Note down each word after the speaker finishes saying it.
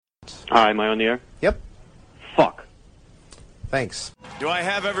Hi, am I on the air? Yep. Fuck. Thanks. Do I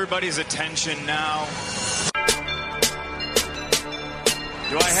have everybody's attention now?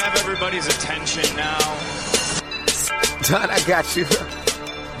 Do I have everybody's attention now? Don, I got you.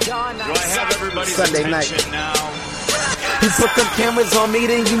 Do I have everybody's Sunday attention night. now? You put them cameras on me,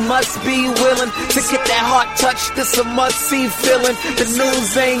 then you must be willing to get that heart touch. This a must-see feeling. The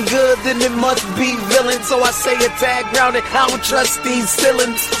news ain't good, then it must be villain. So I say it tag grounded, I don't trust these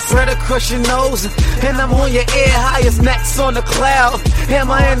ceilings. Spread across your nose, and I'm on your ear. Highest necks on the cloud.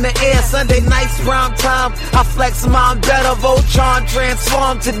 Hammer in the air, Sunday nights, prime time. I flex my better, Voltron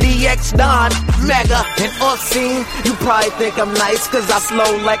transform to DX Don. Mega and off-scene. You probably think I'm nice, cause I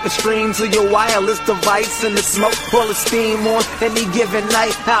flow like a stream to your wireless device. And the smoke full of steam on any given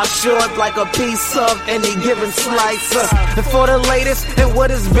night. How short like a piece of any given slice. And for the latest and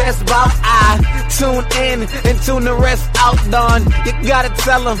what is best about I tune in and tune the rest out, Don. You gotta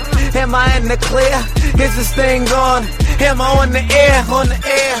tell them, am I in the clear? Is this thing on? Am I on the air? On the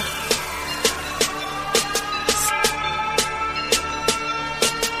air.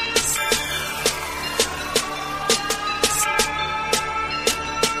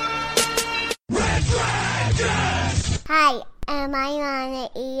 Hi, am I on the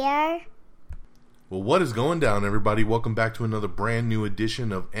air? Well, what is going down, everybody? Welcome back to another brand new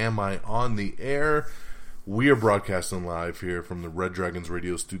edition of Am I on the Air? We are broadcasting live here from the Red Dragons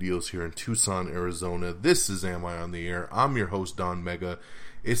Radio Studios here in Tucson, Arizona. This is Am I on the Air? I'm your host, Don Mega.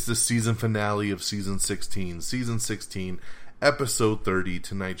 It's the season finale of Season 16. Season 16, Episode 30.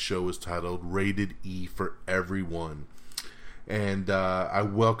 Tonight's show is titled Rated E for Everyone. And I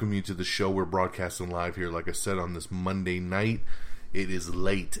welcome you to the show. We're broadcasting live here, like I said, on this Monday night. It is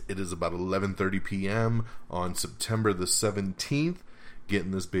late. It is about 11:30 p.m. on September the 17th.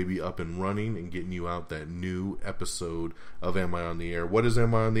 Getting this baby up and running and getting you out that new episode of Am I on the Air? What is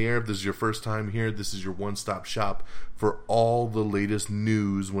Am I on the Air? If this is your first time here, this is your one-stop shop for all the latest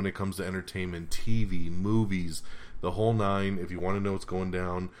news when it comes to entertainment, TV, movies, the whole nine. If you want to know what's going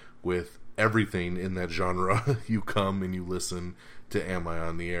down with everything in that genre, you come and you listen to Am I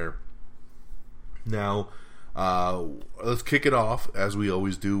on the Air? Now, let's kick it off, as we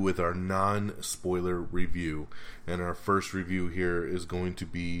always do, with our non-spoiler review. And our first review here is going to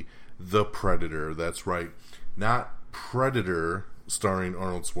be The Predator. That's right, not Predator starring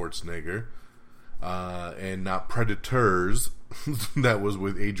Arnold Schwarzenegger, and not Predators that was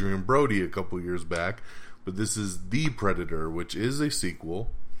with Adrian Brody a couple years back, but this is The Predator, which is a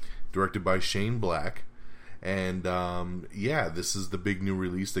sequel directed by Shane Black. And this is the big new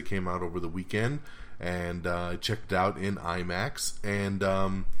release that came out over the weekend, and I checked it out in IMAX.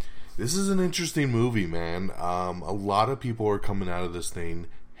 And this is an interesting movie, man. A lot of people are coming out of this thing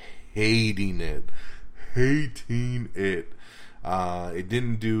hating it. It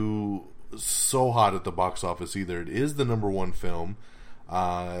didn't do so hot at the box office either. It is the number one film,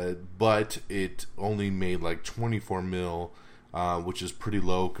 but it only made like 24 mil, which is pretty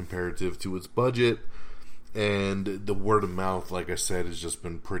low comparative to its budget. And the word of mouth, like I said, has just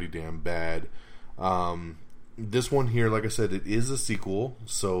been pretty damn bad. This one here, like I said, it is a sequel,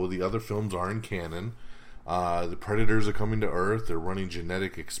 so the other films are in canon. The Predators are coming to Earth. They're running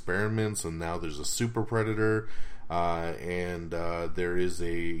genetic experiments, and now there's a super predator. And there is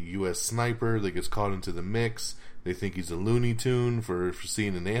a U.S. sniper that gets caught into the mix. They think he's a Looney Tune for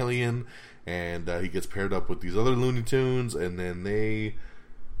seeing an alien, and he gets paired up with these other Looney Tunes, and then they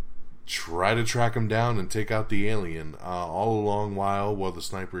try to track him down and take out the alien, all along while the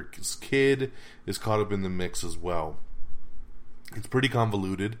sniper's kid is caught up in the mix as well. It's pretty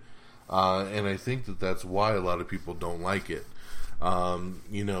convoluted, and I think that's why a lot of people don't like it.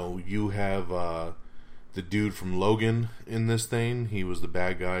 You have the dude from Logan in this thing. He was the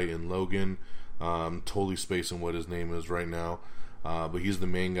bad guy in Logan. Totally spacing what his name is right now, but he's the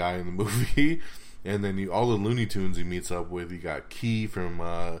main guy in the movie. And then all the Looney Tunes he meets up with. You got Key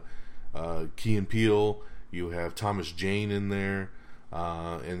from Key and Peele. You have Thomas Jane in there,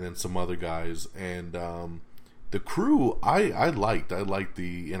 and then some other guys. And the crew, I liked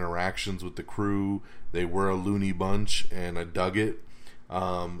the interactions with the crew. They were a loony bunch, and I dug it.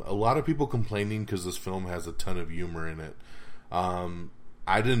 A lot of people complaining because this film has a ton of humor in it.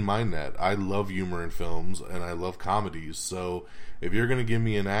 I didn't mind that. I love humor in films, and I love comedies. So if you're going to give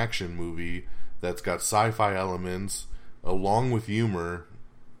me an action movie that's got sci-fi elements along with humor,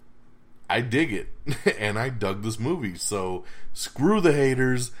 I dig it, and I dug this movie. So screw the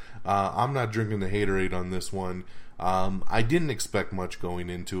haters. I'm not drinking the haterade on this one. I didn't expect much going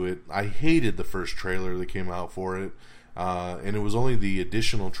into it. I hated the first trailer that came out for it, and it was only the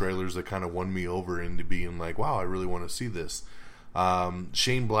additional trailers that kind of won me over into being like, wow, I really want to see this.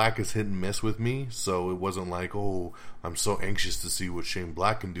 Shane Black is hit and miss with me, so it wasn't like, oh, I'm so anxious to see what Shane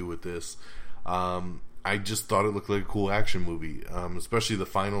Black can do with this. I just thought it looked like a cool action movie, especially the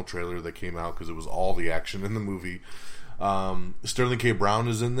final trailer that came out, because it was all the action in the movie. Sterling K. Brown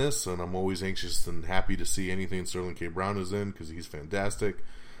is in this, and I'm always anxious and happy to see anything Sterling K. Brown is in, because he's fantastic.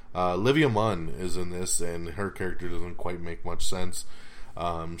 Olivia Munn is in this, and her character doesn't quite make much sense.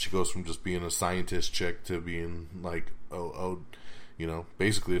 She goes from just being a scientist chick to being like,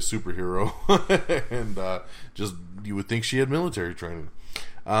 basically a superhero. And just, you would think she had military training.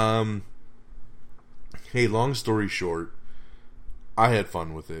 Hey, long story short, I had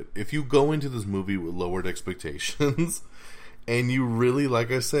fun with it. If you go into this movie with lowered expectations, and you really,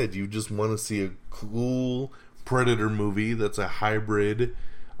 like I said, you just want to see a cool Predator movie that's a hybrid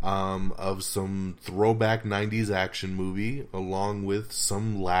of some throwback 90s action movie, along with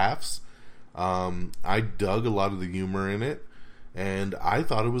some laughs. I dug a lot of the humor in it, and I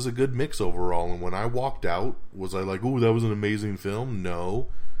thought it was a good mix overall. And when I walked out, was I like, ooh, that was an amazing film? No.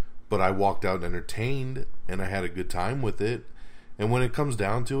 But I walked out entertained, and I had a good time with it. And when it comes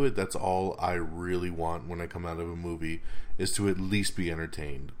down to it, that's all I really want when I come out of a movie, is to at least be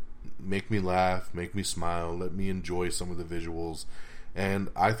entertained. Make me laugh, make me smile, let me enjoy some of the visuals. And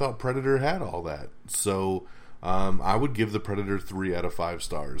I thought Predator had all that. So I would give the Predator 3 out of 5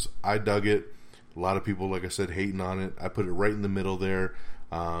 stars. I dug it. A lot of people, like I said, hating on it. I put it right in the middle there.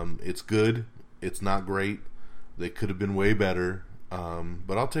 It's good. It's not great. They could have been way better.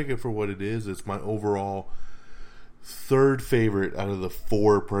 But I'll take it for what it is. It's my overall third favorite out of the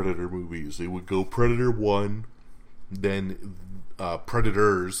 4 Predator movies. It would go Predator 1, then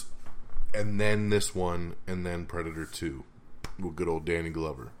Predators, and then this one, and then Predator 2 with good old Danny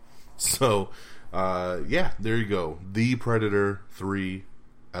Glover. So, yeah, there you go. The Predator 3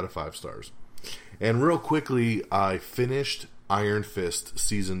 out of 5 stars. And real quickly, I finished Iron Fist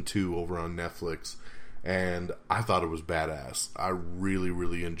Season 2 over on Netflix, and I thought it was badass. I really,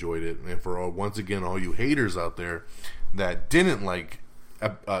 really enjoyed it. And for once again, all you haters out there that didn't like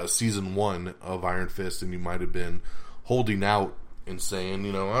Season 1 of Iron Fist, and you might have been holding out and saying,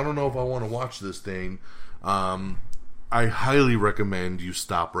 I don't know if I want to watch this thing, I highly recommend you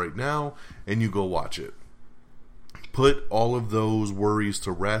stop right now and you go watch it. Put all of those worries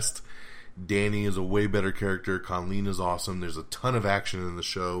to rest. Danny is a way better character. Colleen is awesome. There's a ton of action in the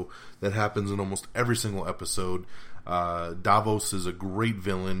show that happens in almost every single episode. Davos is a great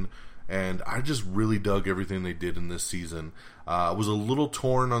villain, and I just really dug everything they did in this season. I was a little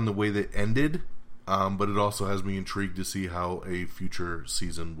torn on the way that ended, but it also has me intrigued to see how a future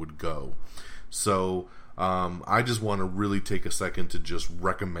season would go. So I just want to really take a second to just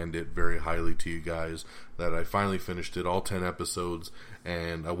recommend it very highly to you guys, that I finally finished it, all 10 episodes,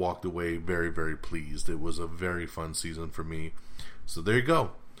 and I walked away very, very pleased. It was a very fun season for me. So there you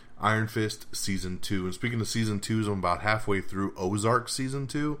go. Iron Fist Season 2. And speaking of Season 2s, I'm about halfway through Ozark Season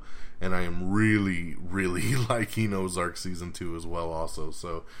 2, and I am really, really liking Ozark Season 2 as well also.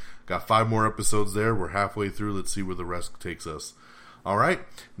 So got 5 more episodes there. We're halfway through. Let's see where the rest takes us. Alright,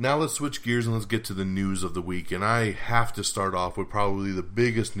 now let's switch gears and let's get to the news of the week. And I have to start off with probably the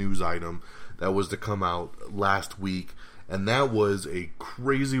biggest news item that was to come out last week. And that was a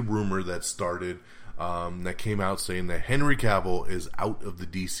crazy rumor that started, that came out saying that Henry Cavill is out of the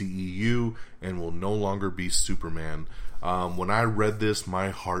DCEU and will no longer be Superman. When I read this, my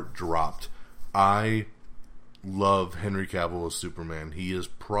heart dropped. I love Henry Cavill as Superman. He is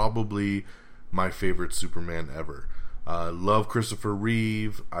probably my favorite Superman ever. Love Christopher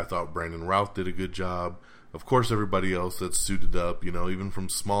Reeve. I thought Brandon Routh did a good job. Of course, everybody else that's suited up, even from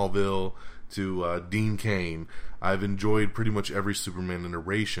Smallville to Dean Cain. I've enjoyed pretty much every Superman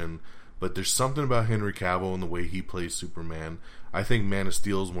iteration, but there's something about Henry Cavill and the way he plays Superman. I think Man of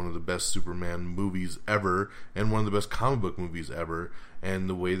Steel is one of the best Superman movies ever, and one of the best comic book movies ever, and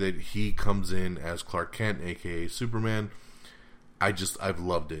the way that he comes in as Clark Kent, aka Superman, I've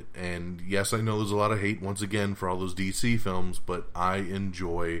loved it. And yes, I know there's a lot of hate once again for all those DC films, but I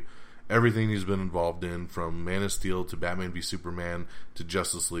enjoy everything he's been involved in, from Man of Steel to Batman v Superman to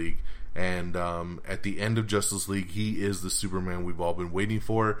Justice League. And at the end of Justice League, he is the Superman we've all been waiting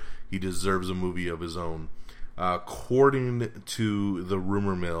for. He deserves a movie of his own. According to the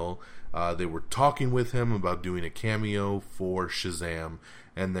rumor mill, they were talking with him about doing a cameo for Shazam,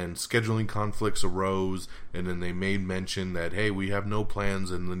 and then scheduling conflicts arose, and then they made mention that, hey, we have no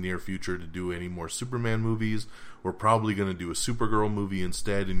plans in the near future to do any more Superman movies. We're probably going to do a Supergirl movie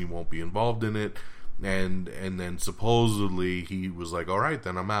instead, and you won't be involved in it. And then supposedly he was like, all right,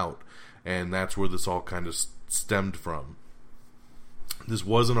 then I'm out. And that's where this all kind of stemmed from. This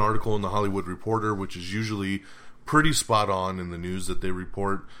was an article in the Hollywood Reporter, which is usually pretty spot on in the news that they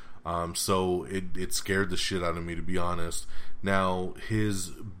report. So it scared the shit out of me, to be honest. Now,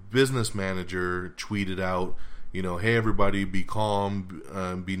 his business manager tweeted out, you know, hey everybody, be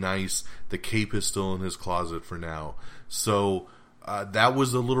calm, be nice. The cape is still in his closet for now. So that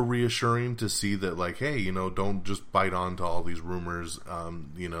was a little reassuring to see that, like, hey, you know, don't just bite on to all these rumors.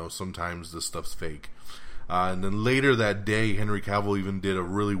 You know, sometimes this stuff's fake. And then later that day, Henry Cavill even did a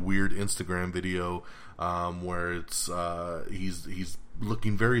really weird Instagram video where it's he's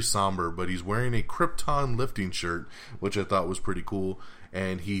looking very somber, but he's wearing a Krypton lifting shirt, which I thought was pretty cool.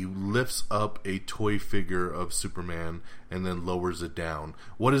 And he lifts up a toy figure of Superman and then lowers it down.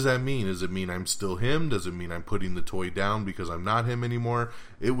 What does that mean? Does it mean I'm still him? Does it mean I'm putting the toy down because I'm not him anymore?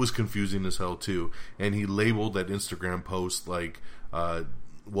 It was confusing as hell too. And he labeled that Instagram post like,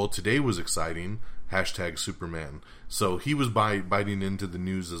 well, today was exciting, #Superman. So he was biting into the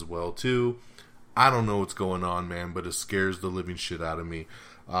news as well too. I don't know what's going on, man, but it scares the living shit out of me.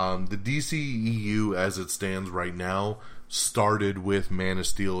 The DCEU, as it stands right now, started with Man of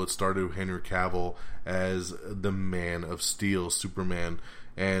Steel. It started with Henry Cavill as the Man of Steel, Superman.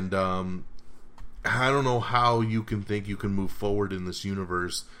 And I don't know how you can think you can move forward in this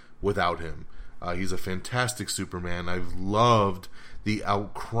universe without him. He's a fantastic Superman. I've loved the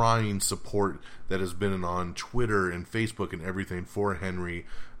outcrying support that has been on Twitter and Facebook and everything for Henry.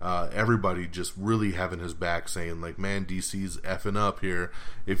 Everybody just really having his back, saying like, man, DC's effing up here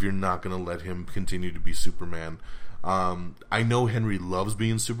if you're not going to let him continue to be Superman. I know Henry loves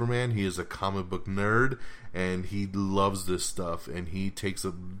being Superman. He is a comic book nerd, and he loves this stuff, and he takes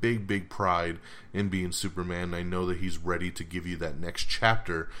a big pride in being Superman. I know that he's ready to give you that next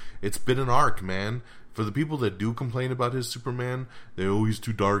chapter. It's been an arc, man. For the people that do complain about his Superman, he's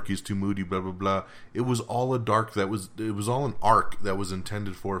too dark, he's too moody, blah blah blah. It was all it was all an arc that was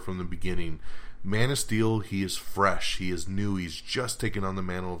intended for from the beginning. Man of Steel, he is fresh, he is new, he's just taken on the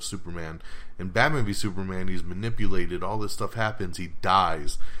mantle of Superman. In Batman v Superman, he's manipulated, all this stuff happens, he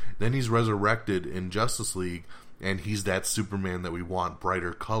dies. Then he's resurrected in Justice League, and he's that Superman that we want.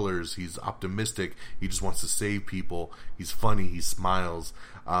 Brighter colors, he's optimistic, he just wants to save people, he's funny, he smiles.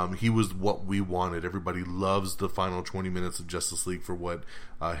 He was what we wanted. Everybody loves the final 20 minutes of Justice League for what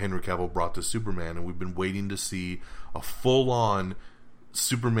Henry Cavill brought to Superman, and we've been waiting to see a full-on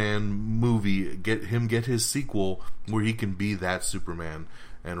Superman movie, get his sequel where he can be that Superman.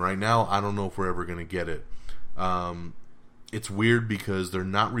 And right now, I don't know if we're ever going to get it. It's weird because they're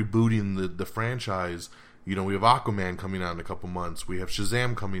not rebooting the franchise. You know, we have Aquaman coming out in a couple months. We have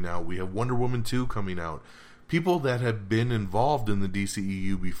Shazam coming out. We have Wonder Woman 2 coming out. People that have been involved in the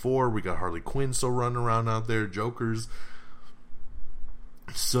DCEU before. We got Harley Quinn still running around out there, Jokers.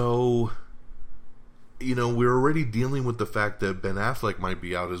 So, you know, we're already dealing with the fact that Ben Affleck might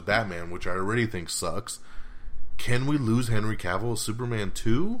be out as Batman, which I already think sucks. Can we lose Henry Cavill as Superman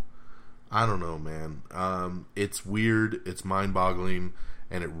 2? I don't know, man. It's weird, it's mind-boggling,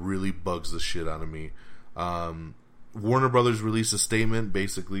 and it really bugs the shit out of me. Warner Brothers released a statement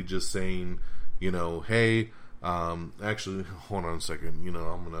basically just saying, you know, hey, actually, hold on a second. You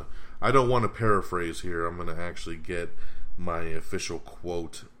know, I don't want to paraphrase here. I'm going to actually get my official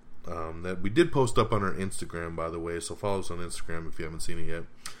quote that we did post up on our Instagram, by the way, so follow us on Instagram if you haven't seen it yet.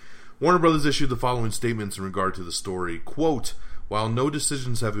 Warner Brothers issued the following statements in regard to the story. Quote, while no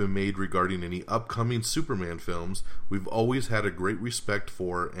decisions have been made regarding any upcoming Superman films, we've always had a great respect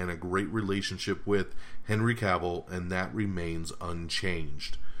for and a great relationship with Henry Cavill, and that remains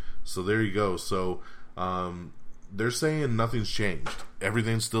unchanged. So there you go. So they're saying nothing's changed.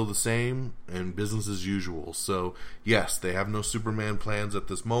 Everything's still the same and business as usual. So yes, they have no Superman plans at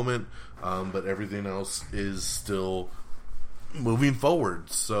this moment, but everything else is still moving forward.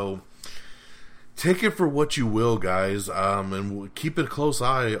 So take it for what you will, guys, and we'll keep a close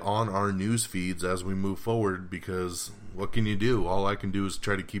eye on our news feeds as we move forward, because what can you do? All I can do is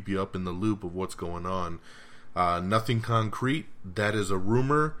try to keep you up in the loop of what's going on. Nothing concrete. That is a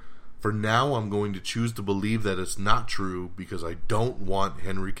rumor. For now, I'm going to choose to believe that it's not true because I don't want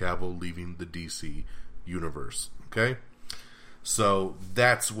Henry Cavill leaving the DC universe. Okay? So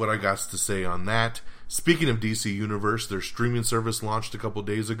that's what I got to say on that. Speaking of DC Universe, their streaming service launched a couple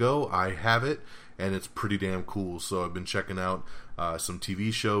days ago. I have it, and it's pretty damn cool. So I've been checking out some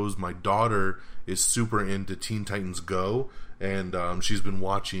TV shows. My daughter is super into Teen Titans Go, and she's been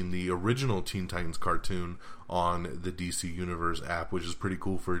watching the original Teen Titans cartoon on the DC Universe app, which is pretty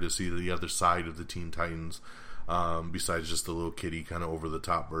cool for her to see the other side of the Teen Titans, besides just the little kitty kind of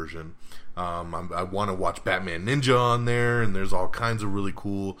over-the-top version. I want to watch Batman Ninja on there, and there's all kinds of really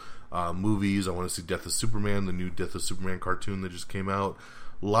cool movies. I want to see Death of Superman, the new Death of Superman cartoon that just came out.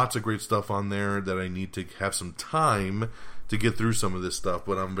 Lots of great stuff on there that I need to have some time to get through some of this stuff,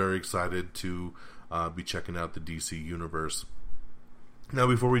 but I'm very excited to be checking out the DC Universe. Now,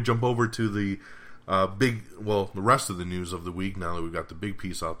 before we jump over to the the rest of the news of the week, now that we've got the big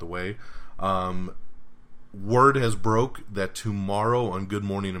piece out the way, word has broke that tomorrow on Good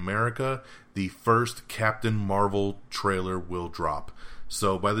Morning America, the first Captain Marvel trailer will drop.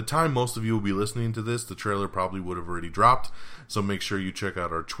 So by the time most of you will be listening to this, the trailer probably would have already dropped. So make sure you check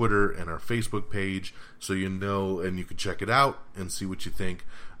out our Twitter and our Facebook page so you know, and you can check it out and see what you think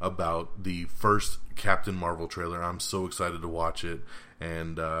about the first Captain Marvel trailer. I'm so excited to watch it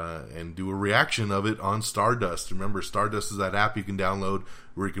and do a reaction of it on Stardust. Remember, Stardust is that app you can download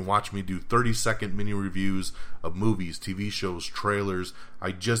where you can watch me do 30-second mini reviews of movies, TV shows, trailers.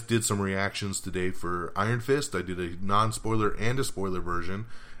 I just did some reactions today for Iron Fist. I did a non-spoiler and a spoiler version,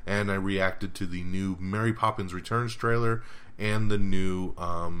 and I reacted to the new Mary Poppins Returns trailer and the new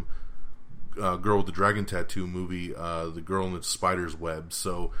Girl with the Dragon Tattoo movie, The Girl in the Spider's Web.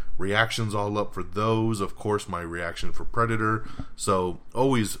 So reactions all up for those. Of course, my reaction for Predator. So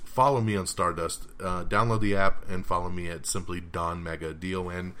always follow me on Stardust. Download the app and follow me at simply Don Mega,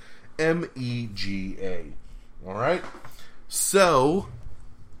 DonMega. Alright? So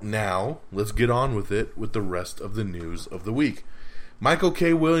now let's get on with it with the rest of the news of the week. Michael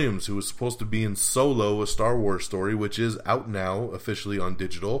K. Williams, who was supposed to be in Solo, a Star Wars story, which is out now officially on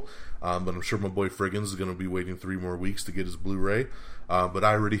digital, but I'm sure my boy Friggins is going to be waiting 3 more weeks to get his Blu-ray, but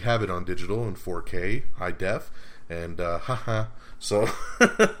I already have it on digital in 4K, high def, and so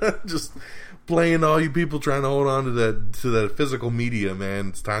just playing all you people trying to hold on to that physical media, man.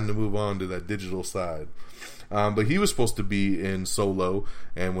 It's time to move on to that digital side. But he was supposed to be in Solo,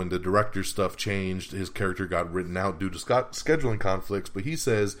 and when the director stuff changed, his character got written out due to scheduling conflicts, but he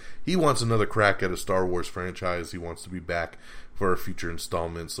says he wants another crack at a Star Wars franchise. He wants to be back for a future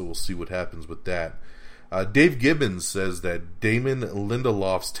installment, so we'll see what happens with that. Dave Gibbons says that Damon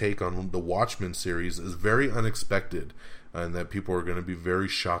Lindelof's take on the Watchmen series is very unexpected, and that people are going to be very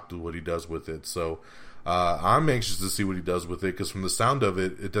shocked with what he does with it. So I'm anxious to see what he does with it, because from the sound of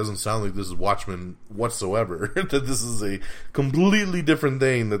it, it doesn't sound like this is Watchmen whatsoever. That this is a completely different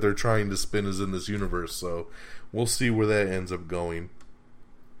thing that they're trying to spin as in this universe. So we'll see where that ends up going.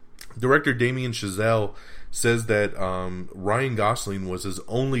 Director Damien Chazelle says that Ryan Gosling was his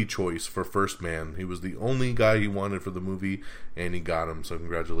only choice for First Man. He was the only guy he wanted for the movie, and he got him. So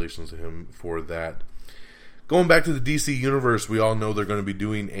congratulations to him for that. Going back to the DC Universe, we all know they're going to be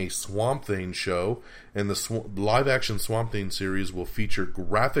doing a Swamp Thing show, and the live-action Swamp Thing series will feature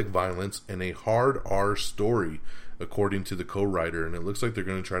graphic violence and a hard R story, according to the co-writer, and it looks like they're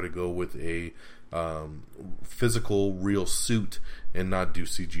going to try to go with a physical, real suit and not do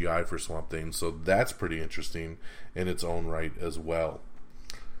CGI for Swamp Thing, so that's pretty interesting in its own right as well.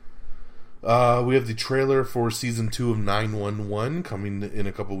 We have the trailer for Season 2 of 911 coming in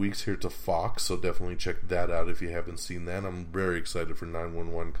a couple weeks here to Fox, so definitely check that out if you haven't seen that. I'm very excited for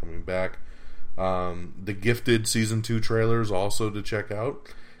 911 coming back. The Gifted Season 2 trailers also to check out.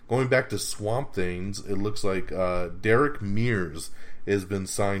 Going back to Swamp Things, it looks like Derek Mears has been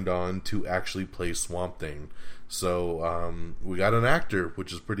signed on to actually play Swamp Thing. So we got an actor,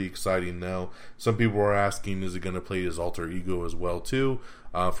 which is pretty exciting now. Some people are asking, is he going to play his alter ego as well too?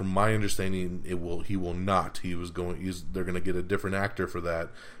 From my understanding, he will not. They're going to get a different actor for that.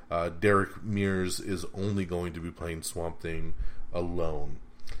 Derek Mears is only going to be playing Swamp Thing alone.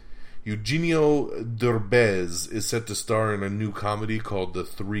 Eugenio Derbez is set to star in a new comedy called The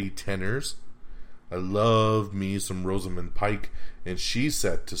Three Tenors. I love me some Rosamund Pike, and she's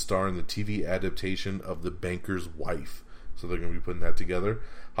set to star in the TV adaptation of The Banker's Wife. So they're going to be putting that together.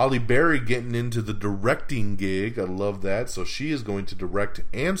 Halle Berry getting into the directing gig. I love that. So she is going to direct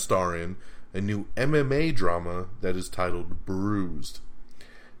and star in a new MMA drama that is titled Bruised.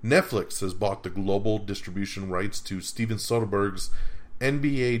 Netflix has bought the global distribution rights to Steven Soderbergh's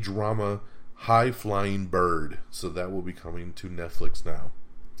NBA drama High Flying Bird. So that will be coming to Netflix now.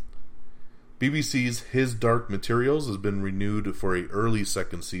 BBC's His Dark Materials has been renewed for an early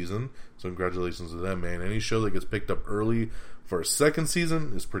second season. So congratulations to them, man. Any show that gets picked up early for a second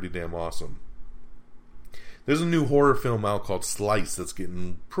season is pretty damn awesome. There's a new horror film out called Slice that's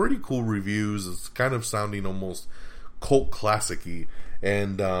getting pretty cool reviews. It's kind of sounding almost cult classic-y.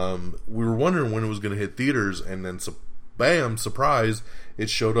 And we were wondering when it was going to hit theaters, and then bam, surprise, it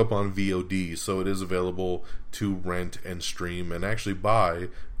showed up on VOD. So it is available to rent and stream and actually buy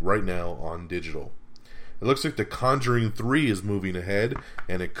right now on digital. It looks like The Conjuring 3 is moving ahead,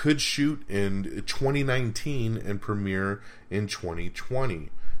 and it could shoot in 2019 and premiere in 2020.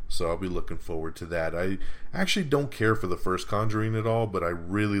 So I'll be looking forward to that. I actually don't care for the first Conjuring at all, but I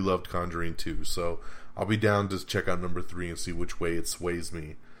really loved Conjuring 2. So I'll be down to check out number 3 and see which way it sways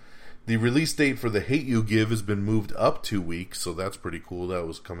me. The release date for The Hate U Give has been moved up 2 weeks, so that's pretty cool. That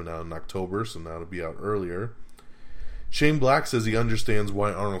was coming out in October, so now it'll be out earlier. Shane Black says he understands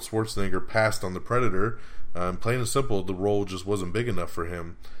why Arnold Schwarzenegger passed on The Predator. Plain and simple, the role just wasn't big enough for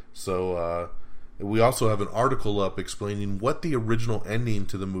him. So we also have an article up explaining what the original ending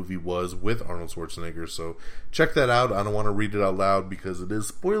to the movie was with Arnold Schwarzenegger. So check that out. I don't want to read it out loud because it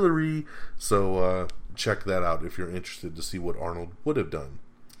is spoilery. So check that out if you're interested to see what Arnold would have done.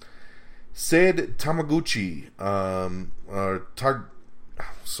 Said Tamaguchi,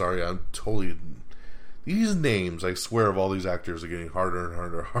 sorry, I'm totally... These names, I swear, of all these actors are getting harder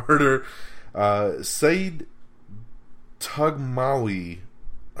and harder. Said Tugmawi,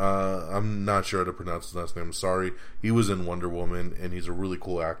 I'm not sure how to pronounce his last name, I'm sorry. He was in Wonder Woman, and he's a really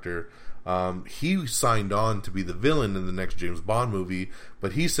cool actor. He signed on to be the villain in the next James Bond movie,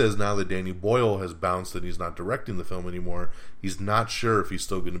 but he says now that Danny Boyle has bounced and he's not directing the film anymore, he's not sure if he's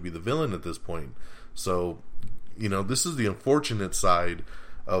still going to be the villain at this point. So, this is the unfortunate side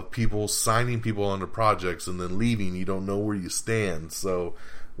of people signing people onto projects and then leaving. You don't know where you stand. So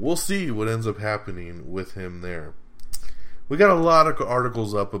we'll see what ends up happening with him there. We got a lot of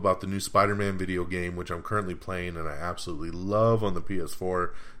articles up about the new Spider-Man video game, which I'm currently playing and I absolutely love on the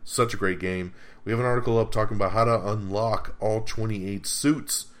PS4. Such a great game. We have an article up talking about how to unlock all 28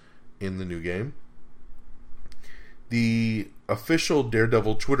 suits in the new game. The official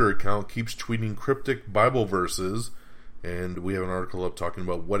Daredevil Twitter account keeps tweeting cryptic Bible verses, and we have an article up talking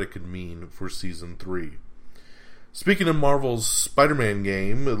about what it could mean for Season 3. Speaking of Marvel's Spider-Man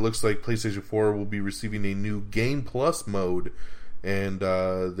game, it looks like PlayStation 4 will be receiving a new Game Plus mode, and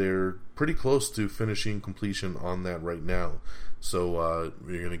they're pretty close to finishing completion on that right now. So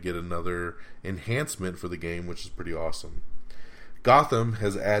you're going to get another enhancement for the game, which is pretty awesome. Gotham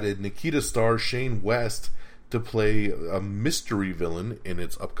has added Nikita star Shane West to play a mystery villain in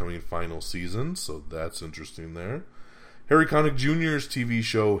its upcoming final season, so that's interesting there. Harry Connick Jr.'s TV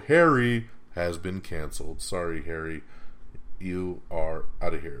show Harry has been canceled. Sorry, Harry. You are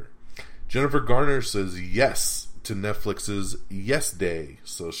out of here. Jennifer Garner says yes to Netflix's Yes Day.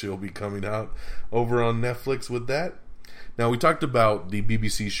 So she'll be coming out over on Netflix with that. Now, we talked about the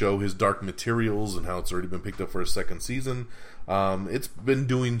BBC show His Dark Materials and how it's already been picked up for a second season. It's been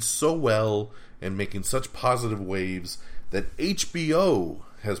doing so well and making such positive waves that HBO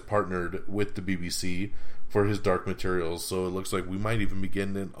has partnered with the BBC for His Dark Materials, so it looks like we might even be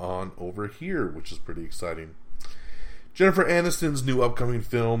getting it on over here, which is pretty exciting. Jennifer Aniston's new upcoming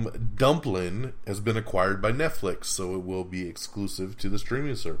film, Dumplin', has been acquired by Netflix, so it will be exclusive to the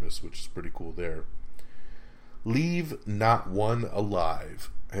streaming service, which is pretty cool there. Leave Not One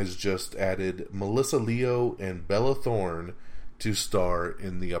Alive has just added Melissa Leo and Bella Thorne to star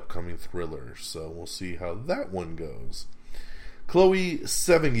in the upcoming thriller, so we'll see how that one goes. Chloe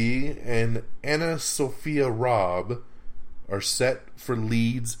Sevigny and Anna Sophia Robb are set for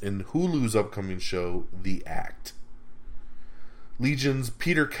leads in Hulu's upcoming show, The Act. Legion's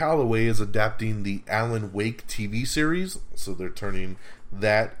Peter Calloway is adapting the Alan Wake TV series, so they're turning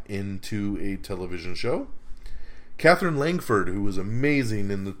that into a television show. Catherine Langford, who was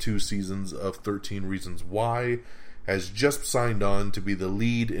amazing in the 2 seasons of 13 Reasons Why, has just signed on to be the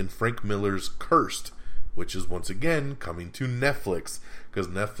lead in Frank Miller's Cursed, which is once again coming to Netflix, because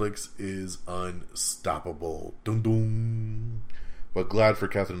Netflix is unstoppable. Dun dun. But glad for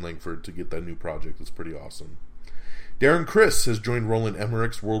Catherine Langford to get that new project. It's pretty awesome. Darren Criss has joined Roland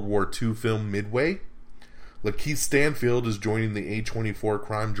Emmerich's World War II film Midway. Lakeith Stanfield is joining the A24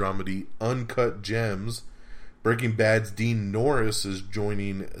 crime dramedy Uncut Gems. Breaking Bad's Dean Norris is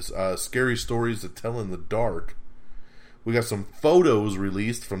joining Scary Stories to Tell in the Dark. We got some photos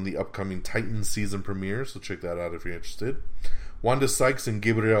released from the upcoming Titans season premiere, so check that out if you're interested. Wanda Sykes and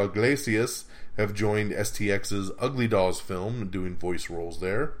Gabriel Iglesias have joined STX's Ugly Dolls film, doing voice roles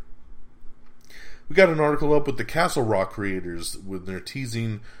there. We got an article up with the Castle Rock creators, when they're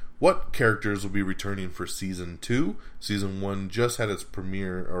teasing what characters will be returning for Season 2. Season 1 just had its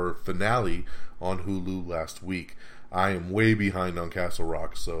premiere, or finale, on Hulu last week. I am way behind on Castle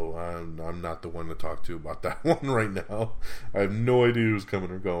Rock, so I'm not the one to talk to about that one right now. I have no idea who's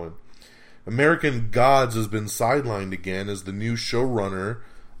coming or going. American Gods has been sidelined again as the new showrunner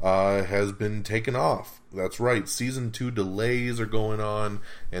has been taken off. That's right, Season 2 delays are going on,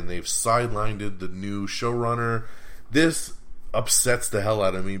 and they've sidelined the new showrunner. This upsets the hell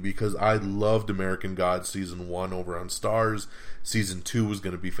out of me because I loved American Gods Season 1 over on Starz. Season 2 was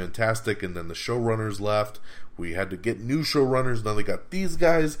going to be fantastic, and then the showrunners left. We had to get new showrunners. Now they got these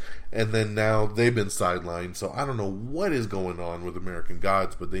guys, and then now they've been sidelined. So I don't know what is going on with American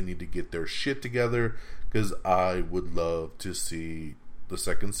Gods, but they need to get their shit together because I would love to see the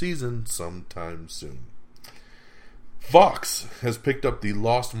second season sometime soon. Fox has picked up the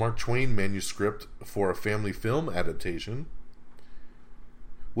Lost Mark Twain manuscript for a family film adaptation.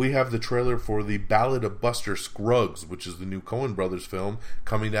 We have the trailer for The Ballad of Buster Scruggs, which is the new Coen Brothers film,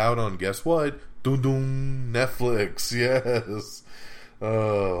 coming out on, guess what? Dun dun, Netflix, yes.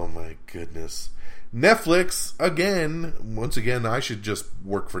 Oh my goodness. Netflix, once again, I should just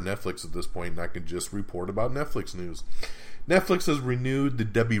work for Netflix at this point, and I can just report about Netflix news. Netflix has renewed the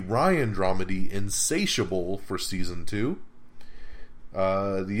Debbie Ryan dramedy Insatiable for Season 2.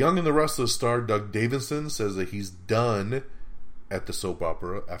 The Young and the Restless star Doug Davison says that he's done at the soap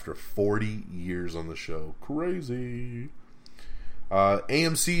opera after 40 years on the show. Crazy.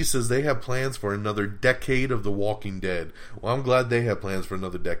 AMC says they have plans for another decade of The Walking Dead. Well, I'm glad they have plans for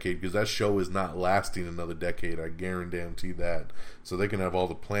another decade because that show is not lasting another decade. I guarantee that. So they can have all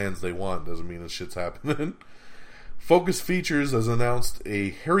the plans they want. Doesn't mean that shit's happening. Focus Features has announced a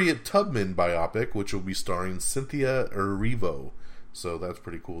Harriet Tubman biopic, which will be starring Cynthia Erivo. So that's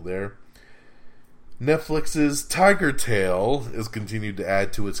pretty cool there. Netflix's Tiger Tail has continued to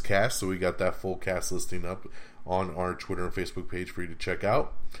add to its cast, so we got that full cast listing up on our Twitter and Facebook page for you to check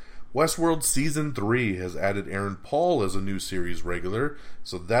out. Westworld Season 3 has added Aaron Paul as a new series regular,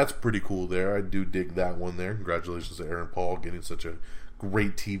 so that's pretty cool there. I do dig that one there. Congratulations to Aaron Paul getting such a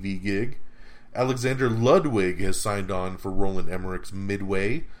great TV gig. Alexander Ludwig has signed on for Roland Emmerich's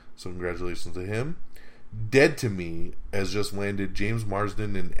Midway, so congratulations to him. Dead to Me has just landed James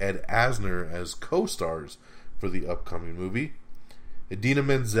Marsden and Ed Asner as co-stars for the upcoming movie. Idina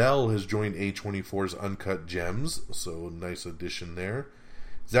Menzel has joined A24's Uncut Gems, so nice addition there.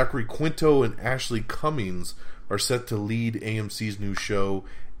 Zachary Quinto and Ashley Cummings are set to lead AMC's new show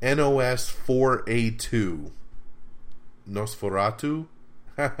NOS 4A2. Nosferatu?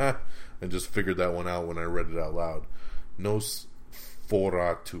 I just figured that one out when I read it out loud.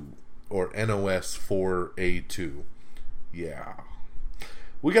 Nosferatu. Or NOS 4A2. Yeah.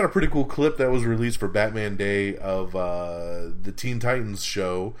 We got a pretty cool clip that was released for Batman Day of the Teen Titans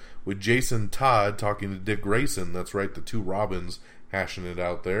show with Jason Todd talking to Dick Grayson. That's right, the two Robins hashing it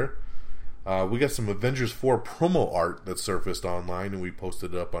out there. We got some Avengers 4 promo art that surfaced online, and we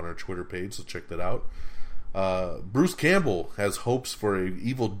posted it up on our Twitter page, so check that out. Bruce Campbell has hopes for an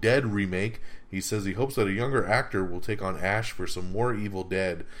Evil Dead remake. He says he hopes that a younger actor will take on Ash for some more Evil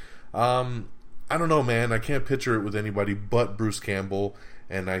Dead. I don't know, man. I can't picture it with anybody but Bruce Campbell,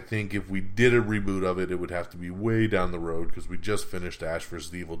 and I think if we did a reboot of it, it would have to be way down the road, because we just finished Ash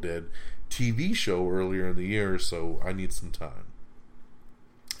vs. the Evil Dead TV show earlier in the year, so I need some time.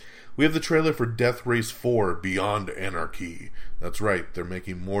 We have the trailer for Death Race 4, Beyond Anarchy. That's right, they're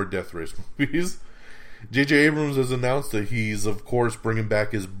making more Death Race movies. J.J. Abrams has announced that he's, of course, bringing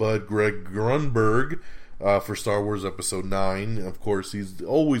back his bud Greg Grunberg for Star Wars Episode 9. Of course, he's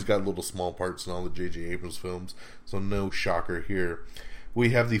always got little small parts in all the J.J. Abrams films, so no shocker here. We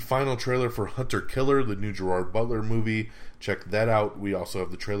have the final trailer for Hunter Killer, the new Gerard Butler movie. Check that out. We also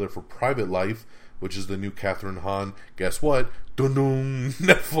have the trailer for Private Life, which is the new Catherine Hahn, guess what? Dun-dun,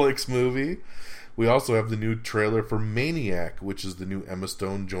 Netflix movie. We also have the new trailer for Maniac, which is the new Emma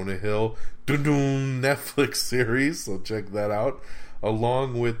Stone, Jonah Hill, dun-dun, Netflix series, so check that out.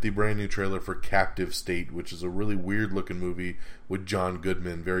 Along with the brand new trailer for Captive State, which is a really weird looking movie with John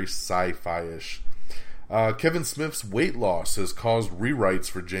Goodman, very sci-fi-ish. Kevin Smith's weight loss has caused rewrites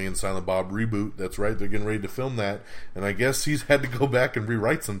for Jay and Silent Bob Reboot. That's right, they're getting ready to film that, and I guess he's had to go back and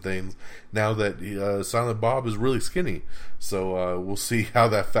rewrite some things now that Silent Bob is really skinny. So we'll see how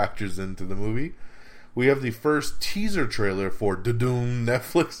that factors into the movie. We have the first teaser trailer for Doom,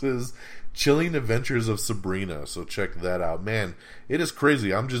 Netflix's Chilling Adventures of Sabrina, so check that out. Man, it is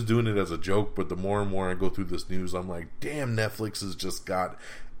crazy. I'm just doing it as a joke, but the more and more I go through this news, I'm like, damn, Netflix has just got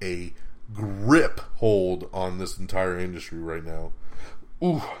a grip hold on this entire industry right now.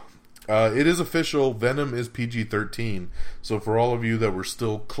 Ooh. It is official. Venom is PG-13. So for all of you that were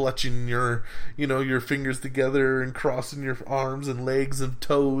still clutching your fingers together and crossing your arms and legs and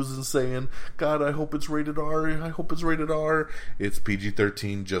toes and saying, God, I hope it's rated R. I hope it's rated R. It's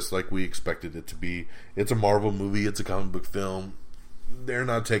PG-13 just like we expected it to be. It's a Marvel movie. It's a comic book film. They're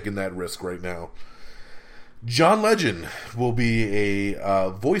not taking that risk right now. John Legend will be a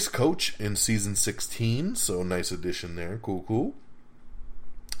voice coach in season 16. So nice addition there. Cool.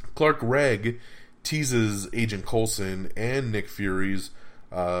 Clark Gregg teases Agent Coulson and Nick Fury's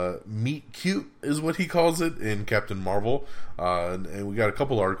meet cute is what he calls it in Captain Marvel, and we got a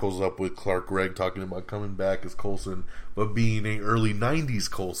couple articles up with Clark Gregg talking about coming back as Coulson, but being a early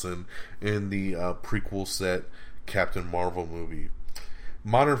 90s Coulson in the prequel set Captain Marvel movie.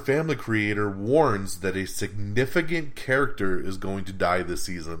 Modern Family creator warns that a significant character is going to die this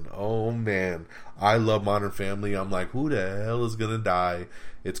season. Oh man, I love Modern Family. I'm like, who the hell is gonna die?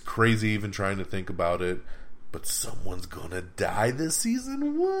 It's crazy even trying to think about it. But someone's gonna die this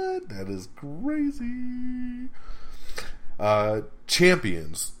season? What? That is crazy.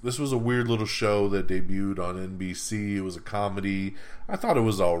 Champions. This was a weird little show that debuted on NBC. It was a comedy. I thought it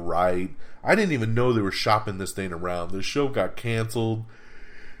was alright. I didn't even know they were shopping this thing around. The show got canceled.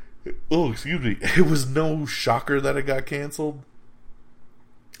 Oh, excuse me. It was no shocker that it got canceled.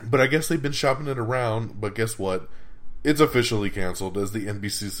 But I guess they've been shopping it around. But guess what? It's officially canceled as the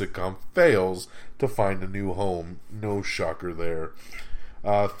NBC sitcom fails to find a new home. No shocker there.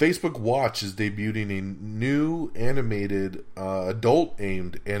 Facebook Watch is debuting a new animated,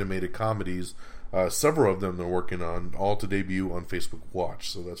 adult-aimed animated comedies. Several of them they're working on, all to debut on Facebook Watch,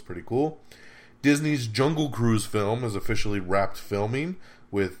 so that's pretty cool. Disney's Jungle Cruise film has officially wrapped filming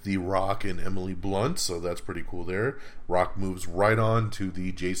with The Rock and Emily Blunt, so that's pretty cool there. Rock moves right on to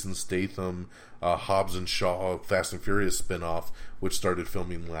the Jason Statham, Hobbs and Shaw Fast and Furious spinoff, which started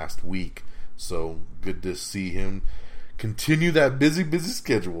filming last week. So good to see him continue that busy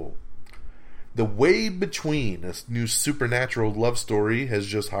schedule. The Way Between, a new supernatural love story, has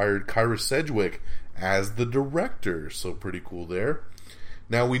just hired Kyra Sedgwick as the director, so pretty cool there.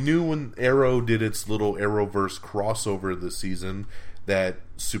 Now, we knew when Arrow did its little Arrowverse crossover this season that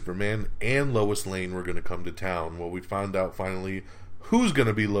Superman and Lois Lane were going to come to town. Well, we found out finally who's going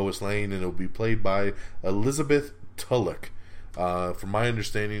to be Lois Lane, and it'll be played by Elizabeth Tulloch. From my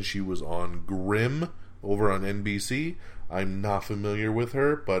understanding, she was on Grimm over on NBC. I'm not familiar with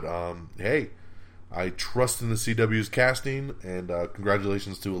her, but hey, I trust in the CW's casting, and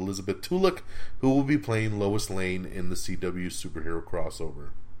congratulations to Elizabeth Tulloch, who will be playing Lois Lane in the CW superhero crossover.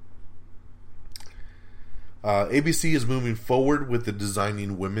 ABC is moving forward with the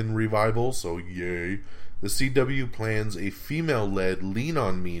Designing Women revival, so yay. The CW plans a female-led Lean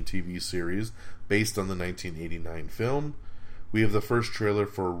On Me TV series based on the 1989 film. We have the first trailer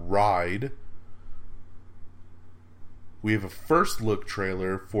for Ride. We have a first look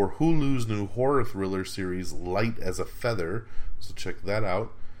trailer for Hulu's new horror thriller series Light as a Feather, so check that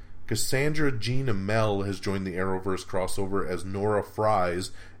out. Cassandra Jean Amell has joined the Arrowverse crossover as Nora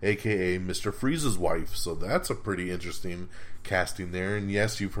Fries, aka Mr. Freeze's wife, so that's a pretty interesting casting there. And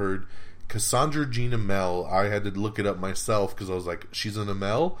yes, you've heard Cassandra Jean Amell. I had to look it up myself because I was like, she's an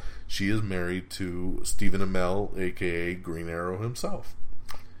Amell? She is married to Stephen Amell, aka Green Arrow himself.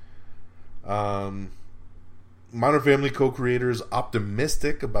 Modern Family co-creator is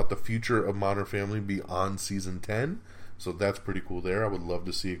optimistic about the future of Modern Family beyond season 10. So that's pretty cool there. I would love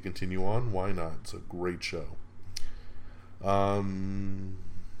to see it continue on. Why not? It's a great show.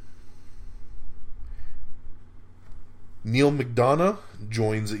 Neil McDonough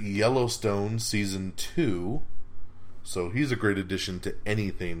joins Yellowstone Season 2. So he's a great addition to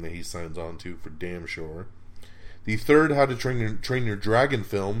anything that he signs on to, for damn sure. The third How to Train Your Dragon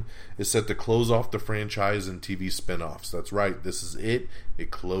film is set to close off the franchise and TV spin-offs. That's right, this is it. It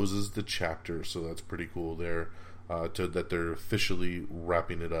closes the chapter, so that's pretty cool there, that they're officially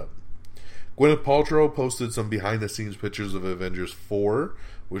wrapping it up. Gwyneth Paltrow posted some behind-the-scenes pictures of Avengers 4,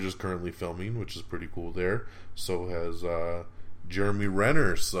 which is currently filming, which is pretty cool there. So has Jeremy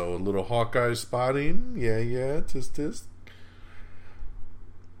Renner, so a little Hawkeye spotting. Yeah, tisk.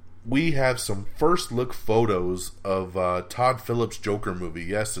 We have some first look photos of Todd Phillips' Joker movie.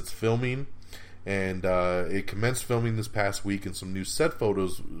 Yes, it's filming, and it commenced filming this past week, and some new set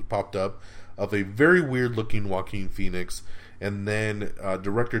photos popped up of a very weird looking Joaquin Phoenix, and then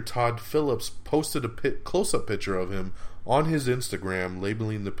director Todd Phillips posted a close-up picture of him on his Instagram,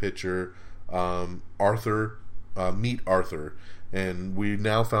 labeling the picture Meet Arthur, and we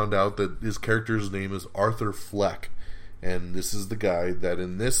now found out that his character's name is Arthur Fleck. And this is the guy that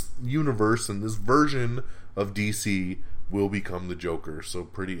in this universe, in this version of DC, will become the Joker. So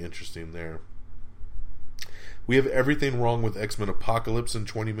pretty interesting there. We have everything wrong with X-Men Apocalypse in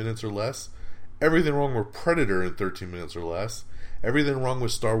 20 minutes or less. Everything wrong with Predator in 13 minutes or less. Everything wrong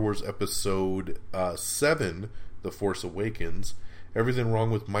with Star Wars Episode 7, The Force Awakens. Everything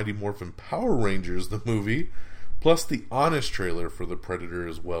wrong with Mighty Morphin Power Rangers, the movie. Plus the Honest trailer for the Predator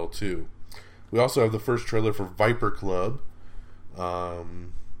as well, too. We also have the first trailer for Viper Club.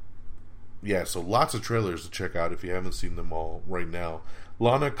 yeah, so lots of trailers to check out if you haven't seen them all right now.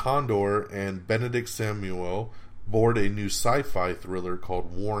 Lana Condor and Benedict Samuel board a new sci-fi thriller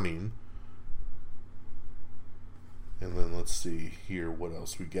called Warning. And then let's see here what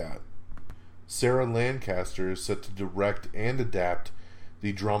else we got. Sarah Lancaster is set to direct and adapt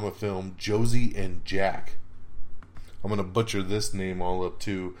the drama film Josie and Jack. I'm going to butcher this name all up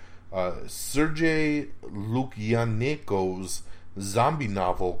too. Sergei Lukyanenko's zombie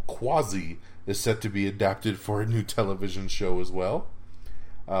novel Quasi is set to be adapted for a new television show as well.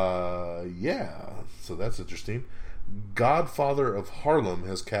 Yeah, so that's interesting. Godfather of Harlem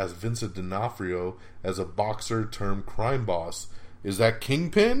has cast Vincent D'Onofrio as a boxer turned crime boss. Is that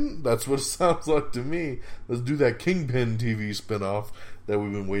Kingpin? That's what it sounds like to me. Let's do that Kingpin TV spinoff that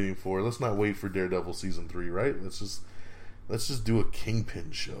we've been waiting for. Let's not wait for Daredevil season 3, right? Let's just do a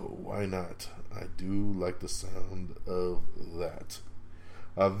Kingpin show. Why not? I do like the sound of that.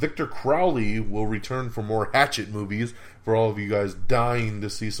 Victor Crowley will return for more Hatchet movies. For all of you guys dying to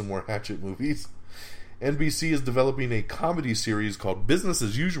see some more Hatchet movies. NBC is developing a comedy series called Business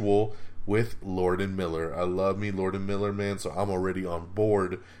as Usual with Lord & Miller. I love me Lord & Miller, man, so I'm already on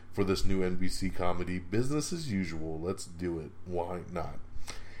board for this new NBC comedy. Business as Usual. Let's do it. Why not?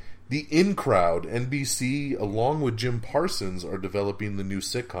 The In Crowd, NBC, along with Jim Parsons, are developing the new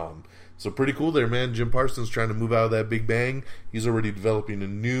sitcom. So pretty cool there, man. Jim Parsons trying to move out of that Big Bang. He's already developing a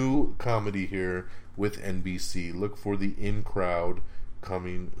new comedy here with NBC. Look for the In Crowd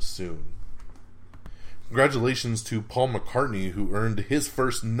coming soon. Congratulations to Paul McCartney, who earned his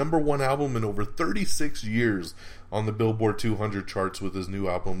first #1 album in over 36 years on the Billboard 200 charts with his new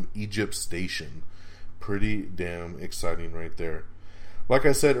album, Egypt Station. Pretty damn exciting right there. Like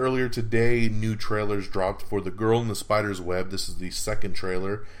I said earlier today, new trailers dropped for The Girl in the Spider's Web. This is the second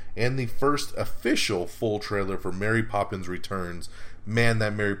trailer, and the first official full trailer for Mary Poppins Returns. Man,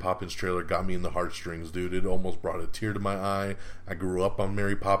 that Mary Poppins trailer got me in the heartstrings, dude. It almost brought a tear to my eye. I grew up on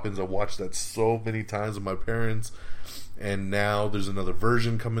Mary Poppins. I watched that so many times with my parents. And now there's another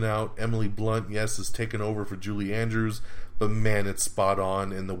version coming out. Emily Blunt, yes, is taking over for Julie Andrews. But man, it's spot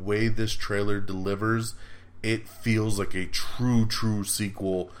on. And the way this trailer delivers, it feels like a true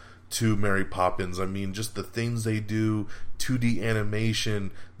sequel to Mary Poppins. I mean, just the things they do, 2D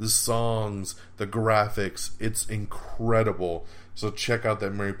animation, the songs, the graphics, it's incredible. So check out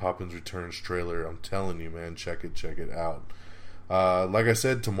that Mary Poppins Returns trailer. I'm telling you, man, check it out. Like I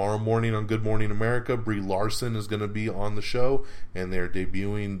said, tomorrow morning on Good Morning America, Brie Larson is going to be on the show, and they're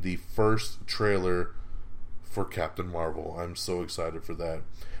debuting the first trailer for Captain Marvel. I'm so excited for that.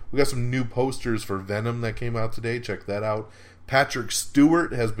 We got some new posters for Venom that came out today. Check that out. Patrick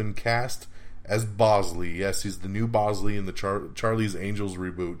Stewart has been cast as Bosley. Yes, he's the new Bosley in the Charlie's Angels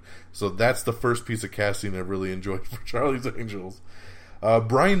reboot. So that's the first piece of casting I've really enjoyed for Charlie's Angels.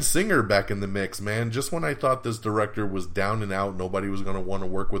 Bryan Singer back in the mix, man. Just when I thought this director was down and out, nobody was going to want to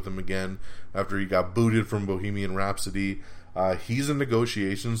work with him again after he got booted from Bohemian Rhapsody, he's in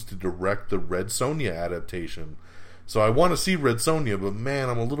negotiations to direct the Red Sonja adaptation. So I want to see Red Sonja, but man,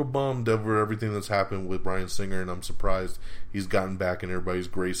 I'm a little bummed over everything that's happened with Bryan Singer, and I'm surprised he's gotten back in everybody's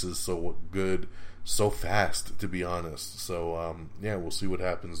graces so good, so fast, to be honest. So, yeah, we'll see what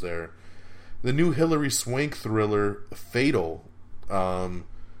happens there. The new Hilary Swank thriller, Fatal,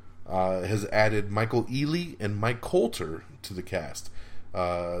 has added Michael Ealy and Mike Colter to the cast.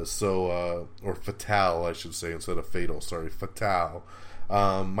 Or Fatale, I should say, instead of Fatal. Sorry, Fatale.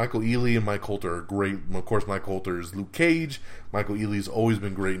 Michael Ealy and Mike Colter are great. Of course, Mike Colter is Luke Cage. Michael Ealy's always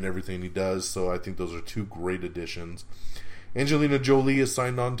been great in everything he does, so I think those are two great additions. Angelina Jolie is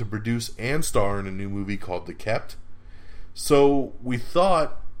signed on to produce and star in a new movie called The Kept. So we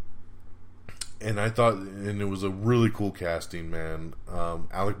thought, and it was a really cool casting, man.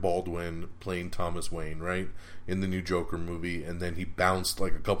 Alec Baldwin playing Thomas Wayne, right, in the new Joker movie, and then he bounced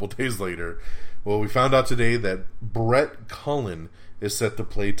like a couple days later. Well, we found out today that Brett Cullen is set to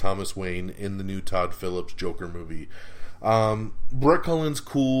play Thomas Wayne in the new Todd Phillips Joker movie. Brett Cullen's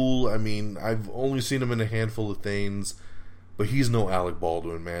cool. I mean, I've only seen him in a handful of things, but he's no Alec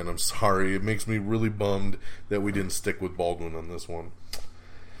Baldwin, man. I'm sorry. It makes me really bummed that we didn't stick with Baldwin on this one.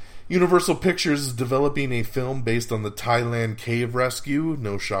 Universal Pictures is developing a film based on the Thailand cave rescue.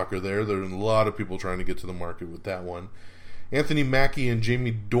 No shocker there. There are a lot of people trying to get to the market with that one. Anthony Mackie and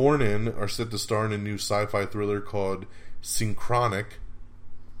Jamie Dornan are set to star in a new sci-fi thriller called Synchronic.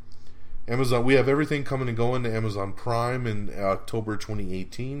 Amazon, we have everything coming and going to Amazon Prime in October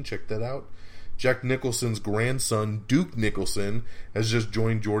 2018. Check that out. Jack Nicholson's grandson, Duke Nicholson, has just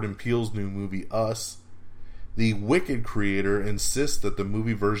joined Jordan Peele's new movie, Us. The Wicked creator insists that the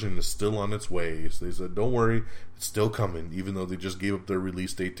movie version is still on its way. So they said, don't worry, it's still coming, even though they just gave up their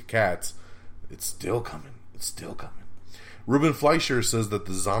release date to Cats. It's still coming. It's still coming. Ruben Fleischer says that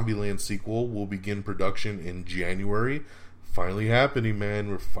the Zombieland sequel will begin production in January. Finally happening, man.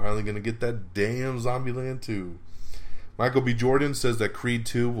 We're finally going to get that damn Zombieland 2. Michael B. Jordan says that Creed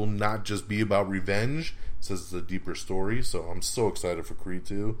 2 will not just be about revenge. Says it's a deeper story, so I'm so excited for Creed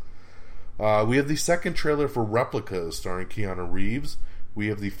 2. We have the second trailer for Replica starring Keanu Reeves. We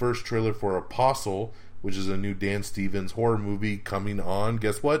have the first trailer for Apostle, which is a new Dan Stevens horror movie coming on.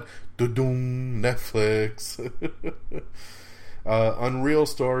 Guess what? Da-doom, Netflix. Unreal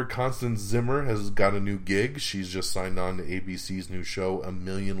star Constance Zimmer has got a new gig. She's just signed on to ABC's new show, A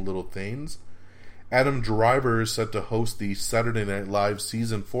Million Little Things. Adam Driver is set to host the Saturday Night Live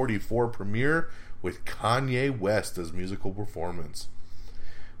Season 44 premiere with Kanye West as musical performance.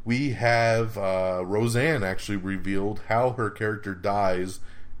 We have Roseanne actually revealed how her character dies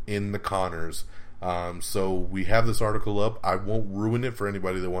in The Conners. So we have this article up. I won't ruin it for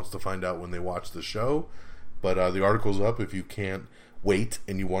anybody that wants to find out when they watch the show. But the article's up if you can't wait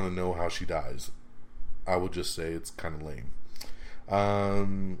and you want to know how she dies. I will just say it's kind of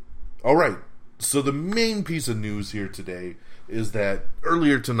lame. Alright, so the main piece of news here today is that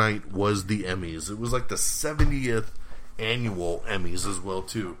earlier tonight was the Emmys. It was like the 70th annual Emmys as well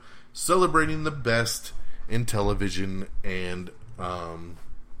too. Celebrating the best in television and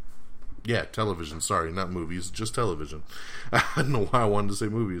television, sorry, not movies, just television. I don't know why I wanted to say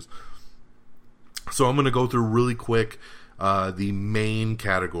movies. So I'm going to go through really quick the main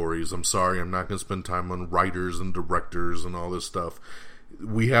categories. I'm sorry, I'm not going to spend time on writers and directors and all this stuff.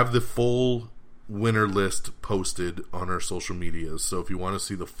 We have the full winner list posted on our social medias. So if you want to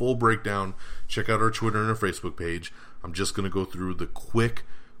see the full breakdown, check out our Twitter and our Facebook page. I'm just going to go through the quick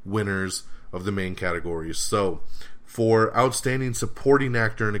winners of the main categories. So for Outstanding Supporting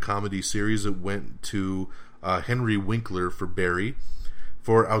Actor in a Comedy Series, it went to Henry Winkler for Barry.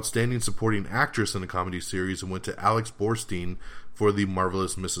 For Outstanding Supporting Actress in a Comedy Series, it went to Alex Borstein for The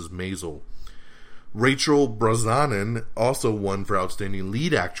Marvelous Mrs. Maisel. Rachel Brosnahan also won for Outstanding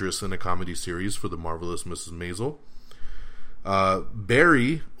Lead Actress in a Comedy Series for The Marvelous Mrs. Maisel.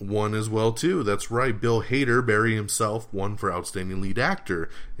 Barry won as well too. That's right, Bill Hader, Barry himself, won for Outstanding Lead Actor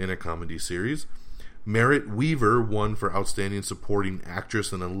in a Comedy Series. Merritt Weaver won for Outstanding Supporting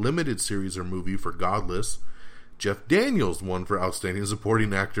Actress in a Limited Series or Movie for Godless. Jeff Daniels won for Outstanding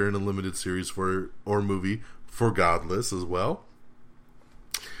Supporting Actor in a Limited Series or Movie for Godless as well.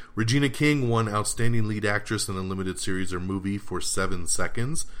 Regina King won Outstanding Lead Actress in a Limited Series or Movie for 7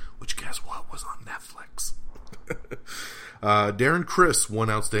 Seconds, which guess what, was on Netflix. Darren Criss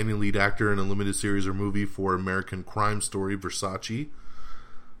won Outstanding Lead Actor in a Limited Series or Movie for American Crime Story Versace.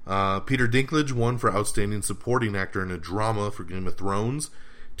 Peter Dinklage won for Outstanding Supporting Actor in a Drama for Game of Thrones.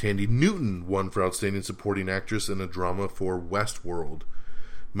 Tandy Newton won for Outstanding Supporting Actress in a Drama for Westworld.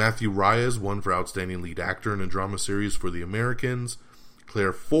 Matthew Reyes won for Outstanding Lead Actor in a Drama Series for The Americans.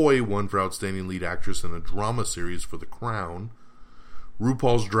 Claire Foy won for Outstanding Lead Actress in a Drama Series for The Crown.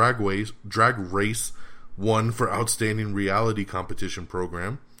 RuPaul's Drag Race won for Outstanding Reality Competition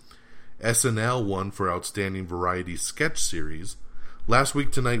Program. SNL won for Outstanding Variety Sketch Series. Last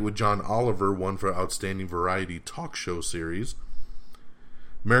Week Tonight with John Oliver won for Outstanding Variety Talk Show Series.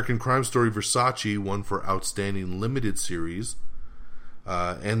 American Crime Story Versace won for Outstanding Limited Series.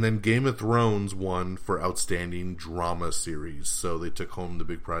 And then Game of Thrones won for Outstanding Drama Series. So they took home the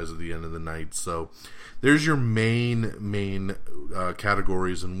big prize at the end of the night. So there's your main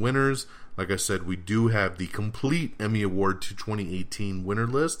categories and winners. Like I said, we do have the complete Emmy Award to 2018 winner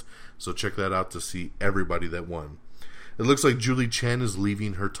list. So check that out to see everybody that won. It looks like Julie Chen is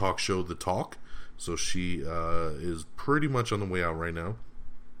leaving her talk show, The Talk. So she is pretty much on the way out right now.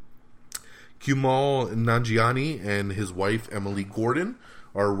 Kumail Nanjiani and his wife, Emily Gordon,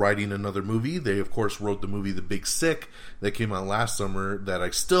 are writing another movie. They, of course, wrote the movie The Big Sick that came out last summer that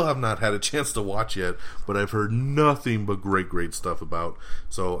I still have not had a chance to watch yet, but I've heard nothing but great stuff about.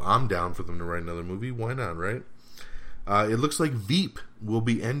 So I'm down for them to write another movie. Why not, right? It looks like Veep will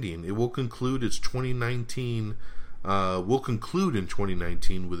be ending. It will conclude its 2019... will conclude in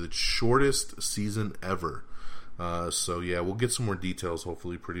 2019 with its shortest season ever. So yeah, we'll get some more details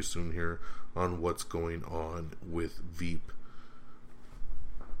hopefully pretty soon here on what's going on with Veep.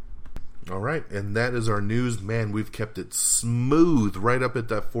 Alright, and that is our news. Man, we've kept it smooth right up at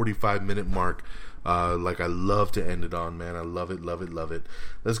that 45-minute mark. Like I love to end it on, man. I love it.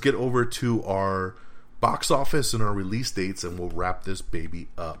 Let's get over to our box office and our release dates, and we'll wrap this baby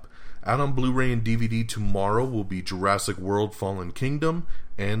up. Out on Blu-ray and DVD tomorrow will be Jurassic World Fallen Kingdom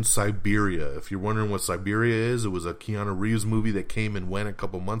and Siberia. If you're wondering what Siberia is, it was a Keanu Reeves movie that came and went a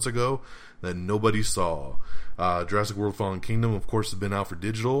couple months ago that nobody saw. Jurassic World Fallen Kingdom, of course, has been out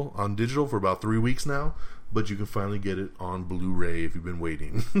on digital for about 3 weeks now, but you can finally get it on Blu-ray if you've been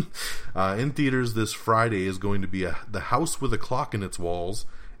waiting. In theaters this Friday is going to be The House with a Clock in Its Walls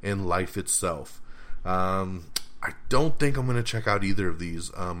and Life Itself. I don't think I'm going to check out either of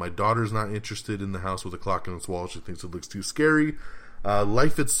these. My daughter's not interested in The House with a Clock in Its Wall. She thinks it looks too scary.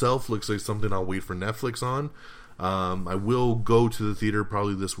 Life Itself looks like something I'll wait for Netflix on. I will go to the theater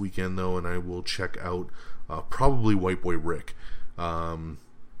probably this weekend, though, and I will check out probably White Boy Rick. I'm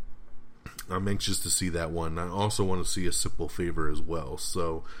anxious to see that one. I also want to see A Simple Favor as well.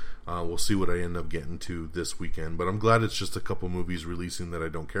 So we'll see what I end up getting to this weekend. But I'm glad it's just a couple movies releasing that I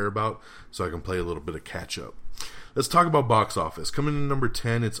don't care about, so I can play a little bit of catch-up. Let's talk about box office. Coming in number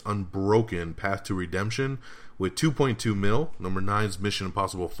 10, it's Unbroken, Path to Redemption with 2.2 mil. Number 9 is Mission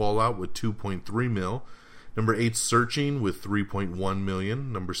Impossible Fallout with 2.3 mil. Number 8 is Searching with 3.1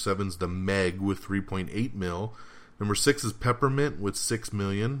 million. Number 7 is The Meg with 3.8 mil. Number 6 is Peppermint with 6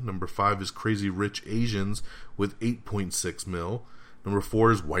 million. Number 5 is Crazy Rich Asians with 8.6 mil. Number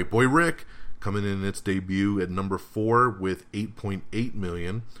 4 is White Boy Rick, coming in its debut at number 4 with 8.8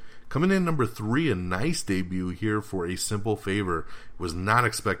 million. Coming in number 3, a nice debut here for A Simple Favor. Was not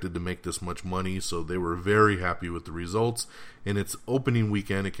expected to make this much money, so they were very happy with the results. In its opening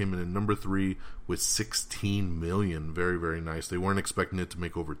weekend, it came in at number 3 with 16 million. Very, very nice. They weren't expecting it to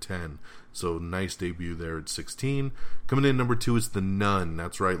make over 10, so nice debut there at 16. Coming in number 2 is The Nun.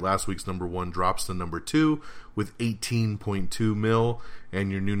 That's right, last week's number 1 drops to number 2 with 18.2 mil,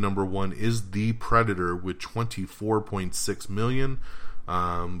 and your new number 1 is The Predator with 24.6 million.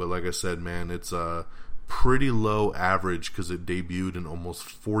 But like I said, man, it's a pretty low average because it debuted in almost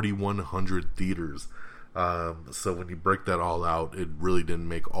 4,100 theaters. So when you break that all out, it really didn't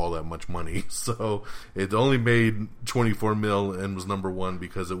make all that much money. So it only made 24 mil and was number 1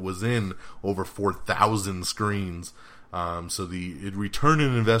 because it was in over 4,000 screens. So the return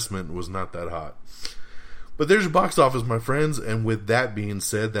on investment was not that hot. But there's your box office, my friends, and with that being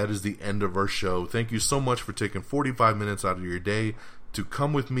said, that is the end of our show. Thank you so much for taking 45 minutes out of your day to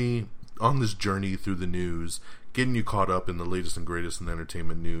come with me on this journey through the news, getting you caught up in the latest and greatest in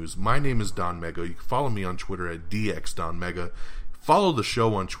entertainment news. My name is Don Mega. You can follow me on Twitter at DXDonMega. Follow the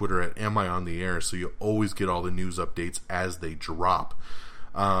show on Twitter at Am I On The Air so you always get all the news updates as they drop.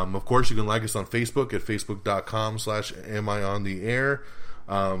 Of course, you can like us on Facebook at facebook.com/Am I On The Air.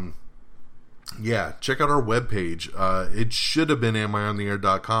 Yeah, check out our webpage. It should have been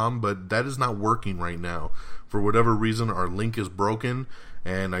amiontheair.com, but that is not working right now. For whatever reason, our link is broken,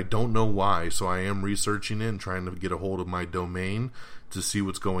 and I don't know why, so I am researching it and trying to get a hold of my domain to see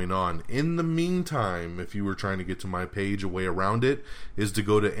what's going on. In the meantime, if you were trying to get to my page, a way around it is to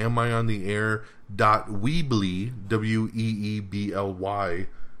go to amiontheair.weebly,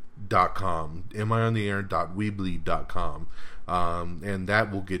 weebly.com, amiontheair.weebly.com. And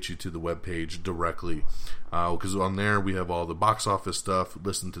that will get you to the webpage directly, because on there we have all the box office stuff,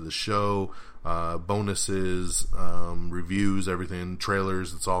 listen to the show, bonuses, reviews, everything,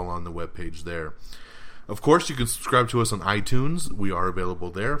 trailers. It's all on the webpage there. Of course, you can subscribe to us on iTunes. We are available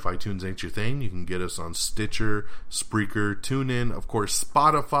there. If iTunes ain't your thing, you can get us on Stitcher, Spreaker, TuneIn, of course,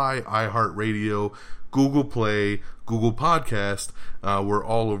 Spotify, iHeartRadio, Google Play, Google Podcast. We're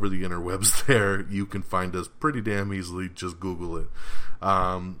all over the interwebs there. You can find us pretty damn easily. Just Google it.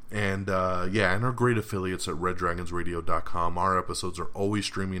 And our great affiliates at RedDragonsRadio.com. Our episodes are always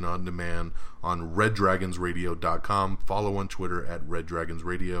streaming on demand on RedDragonsRadio.com. Follow on Twitter at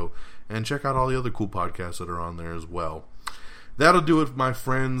RedDragonsRadio. And check out all the other cool podcasts that are on there as well. That'll do it, my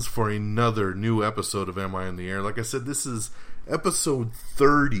friends, for another new episode of Am I On The Air? Like I said, this is episode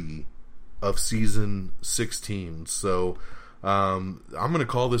 30 of season 16. So I'm going to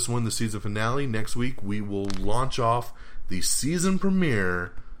call this one the season finale. Next week we will launch off the season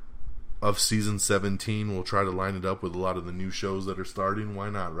premiere of season 17. We'll try to line it up with a lot of the new shows that are starting. Why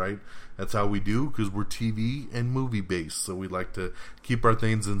not, right? That's how we do, because we're TV and movie based. So we like to keep our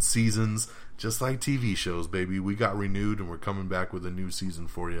things in seasons, just like TV shows, baby. We got renewed and we're coming back with a new season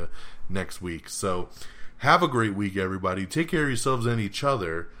for you next week. So have a great week, everybody. Take care of yourselves and each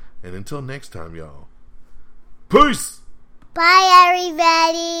other. And until next time, y'all. Peace! Bye,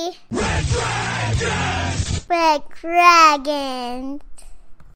 everybody. Red Dragons! Red Dragon.